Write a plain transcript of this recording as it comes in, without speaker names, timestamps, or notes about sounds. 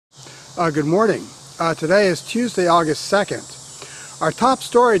Good morning. Today is Tuesday, August 2nd. Our top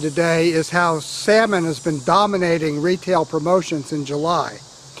story today is how salmon has been dominating retail promotions in July.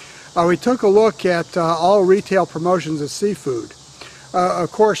 We took a look at all retail promotions of seafood.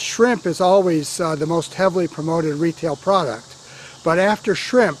 Of course, shrimp is always the most heavily promoted retail product, but after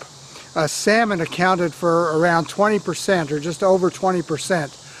shrimp, salmon accounted for around 20% or just over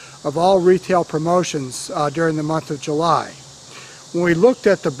 20% of all retail promotions during the month of July. When we looked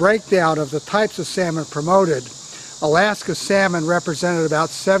at the breakdown of the types of salmon promoted, Alaska salmon represented about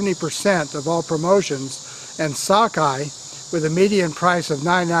 70% of all promotions, and sockeye, with a median price of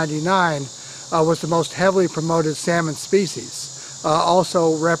 $9.99, was the most heavily promoted salmon species,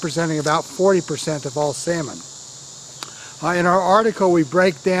 also representing about 40% of all salmon. In our article, we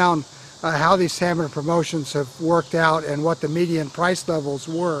break down how these salmon promotions have worked out and what the median price levels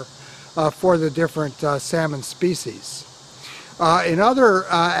were for the different salmon species. In other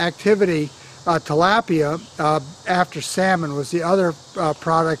activity, tilapia, after salmon, was the other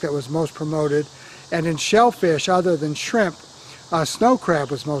product that was most promoted. And in shellfish, other than shrimp, snow crab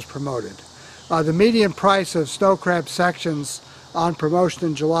was most promoted. The median price of snow crab sections on promotion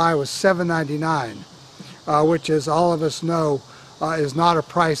in July was $7.99, which, as all of us know, is not a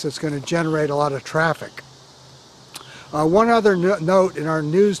price that's going to generate a lot of traffic. One other note in our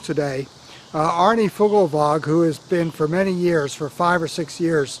news today, Arnie Fugelvog, who has been for many years, for 5 or 6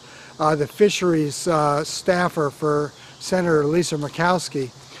 years, the fisheries staffer for Senator Lisa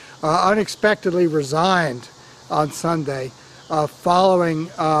Murkowski, unexpectedly resigned on Sunday following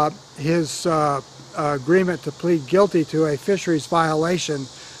his agreement to plead guilty to a fisheries violation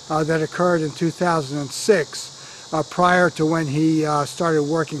that occurred in 2006, prior to when he started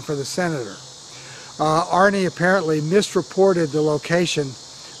working for the senator. Arnie apparently misreported the location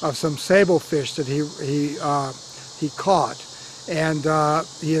of some sablefish that he caught, and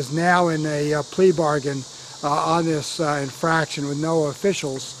he is now in a plea bargain on this infraction with no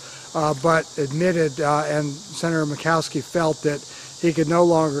officials, but admitted, and Senator Murkowski felt that he could no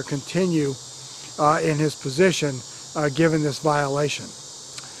longer continue in his position given this violation.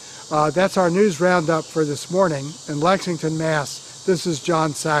 That's our news roundup for this morning. In Lexington, Mass., this is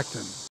John Sackton.